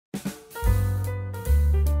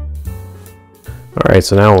All right,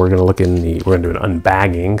 so now we're gonna do an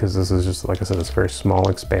unbagging, because this is just, like I said, it's a very small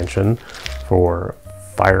expansion for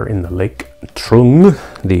Fire in the Lake Tru'ng,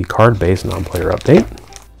 the card-based non-player update.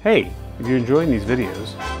 Hey, if you're enjoying these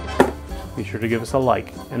videos, be sure to give us a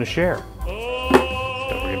like and a share.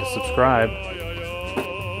 Don't forget to subscribe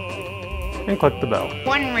and click the bell.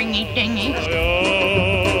 One ringy dingy.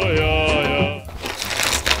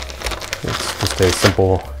 It's just a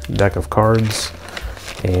simple deck of cards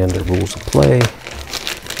and the rules of play.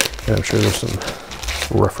 And I'm sure there's some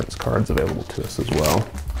reference cards available to us as well.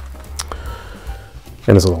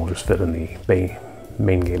 And this will all just fit in the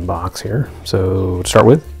main game box here. So to start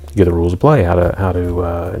with, you get the rules of play, how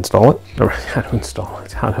to install it, or how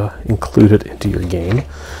to include it into your game.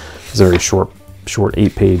 It's a very short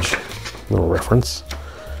 8-page little reference.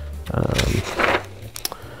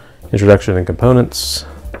 Introduction and components.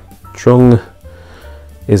 Tru'ng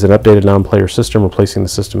is an updated non-player system replacing the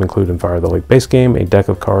system included in Fire the Lake base game. A deck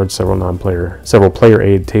of cards, several player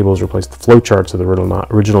aid tables replace the flowcharts of the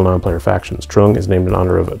original non-player factions. Tru'ng is named in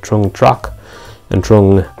honor of Tru'ng Trak and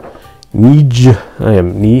Tru'ng Nij. I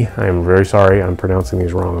am very sorry, I'm pronouncing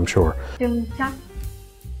these wrong, I'm sure.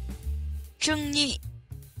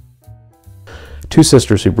 Two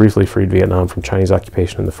sisters who briefly freed Vietnam from Chinese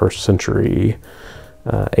occupation in the 1st century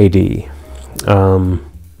AD.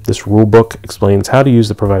 This rule book explains how to use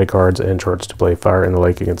the provided cards and charts to play Fire in the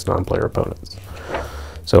Lake against non-player opponents.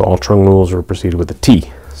 So all Tru'ng rules are preceded with a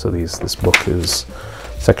T. So this book is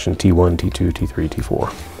section T1, T2, T3,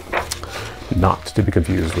 T4. Not to be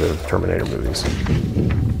confused with Terminator movies.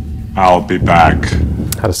 I'll be back.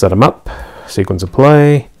 How to set them up, sequence of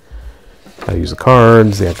play, how to use the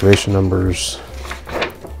cards, the activation numbers,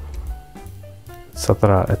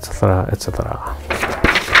 etc., etc., etc.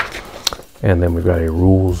 And then we've got a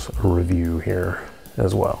rules review here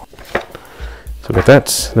as well. So we've got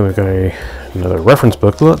that. Then we've got another reference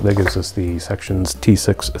booklet that gives us the sections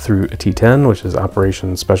T6 through T10, which is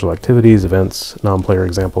operations, special activities, events, non-player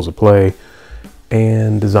examples of play,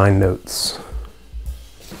 and design notes.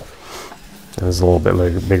 And this is a little bit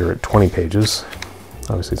bigger at 20 pages.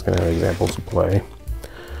 Obviously it's going to have examples of play.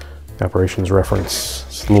 The operations reference,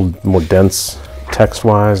 it's a little more dense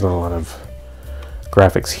text-wise, not a lot of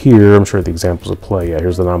graphics here. I'm sure the examples of play, yeah,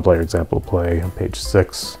 here's the non-player example of play on page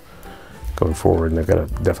 6. Going forward, and they've got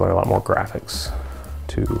definitely a lot more graphics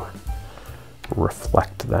to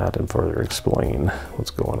reflect that and further explain what's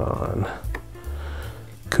going on.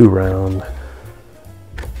 Coup round.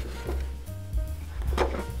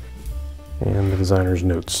 And the designer's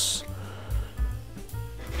notes.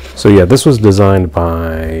 So yeah, this was designed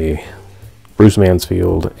by Bruce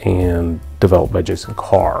Mansfield and developed by Jason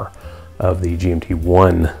Carr of the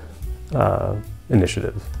GMT1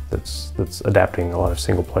 initiative that's adapting a lot of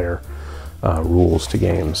single player rules to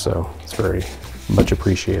games, so it's very much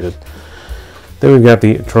appreciated. Then we've got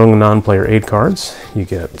the Tru'ng non-player aid cards. You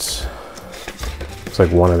get, looks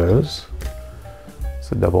like one of those.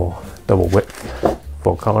 It's a double width,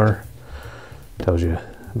 full color. Tells you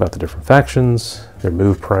about the different factions, their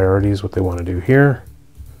move priorities, what they want to do here.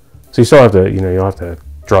 So you still have to, you'll have to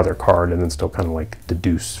draw their card and then still kind of like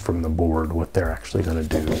deduce from the board what they're actually going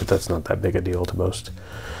to do, but that's not that big a deal to most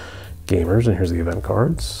gamers. And here's the event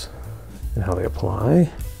cards and how they apply.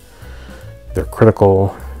 They're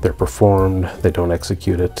critical, they're performed, they don't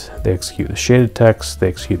execute it, they execute the shaded text, they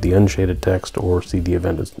execute the unshaded text, or see the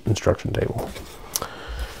event instruction table.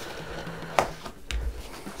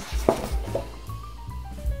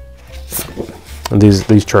 And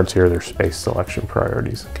these charts here, they're space selection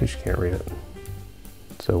priorities, in case you can't read it.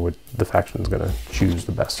 So the faction's going to choose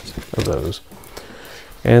the best of those.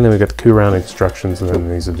 And then we've got the coup round instructions, and then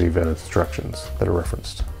these are the event instructions that are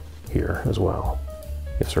referenced here as well.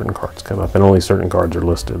 If certain cards come up, and only certain cards are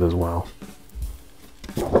listed as well.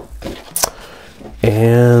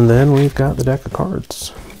 And then we've got the deck of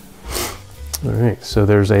cards. All right, so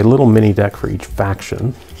there's a little mini deck for each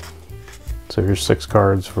faction. So here's 6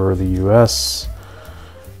 cards for the US,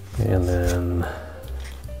 and then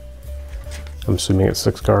I'm assuming it's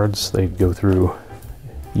 6 cards. They go through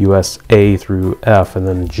US A through F, and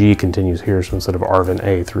then G continues here, so instead of Arvin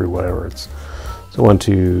A through whatever it's. So 1,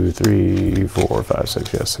 2, 3, 4, 5,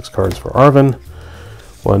 6. Yes, 6 cards for Arvin.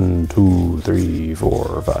 1, 2, 3,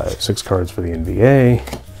 4, 5, 6 cards for the NVA.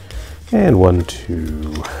 And 1,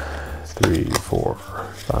 2, 3, 4,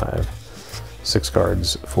 5, 6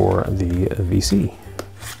 cards for the VC.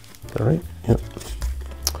 All right. Yep.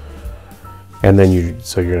 And then you're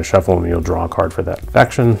going to shuffle them, and you'll draw a card for that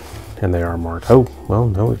faction, and they are marked. Oh, well,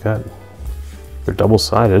 no, they're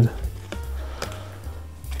double-sided,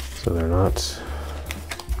 so they're not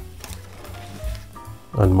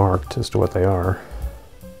unmarked as to what they are.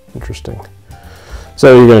 Interesting.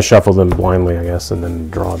 So you're going to shuffle them blindly, I guess, and then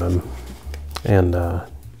draw them, and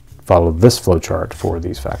follow this flowchart for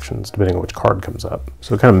these factions, depending on which card comes up.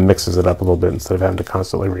 So it kind of mixes it up a little bit instead of having to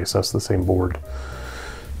constantly reassess the same board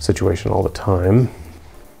situation all the time.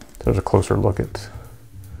 There's a closer look at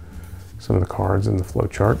some of the cards in the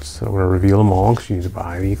flowcharts. I don't want to reveal them all because you need to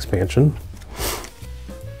buy the expansion.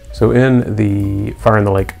 So in the Fire in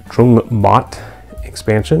the Lake Tru'ng bot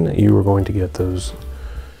expansion, you are going to get those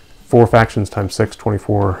 4 factions times 6,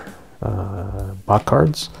 24 bot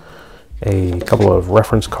cards, a couple of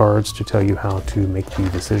reference cards to tell you how to make the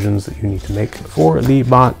decisions that you need to make for the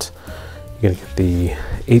bot. You're going to get the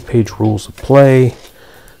 8-page rules of play,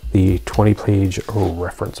 the 20-page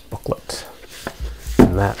reference booklet.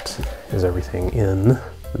 And that is everything in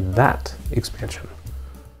that expansion.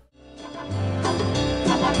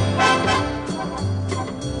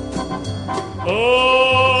 Oh!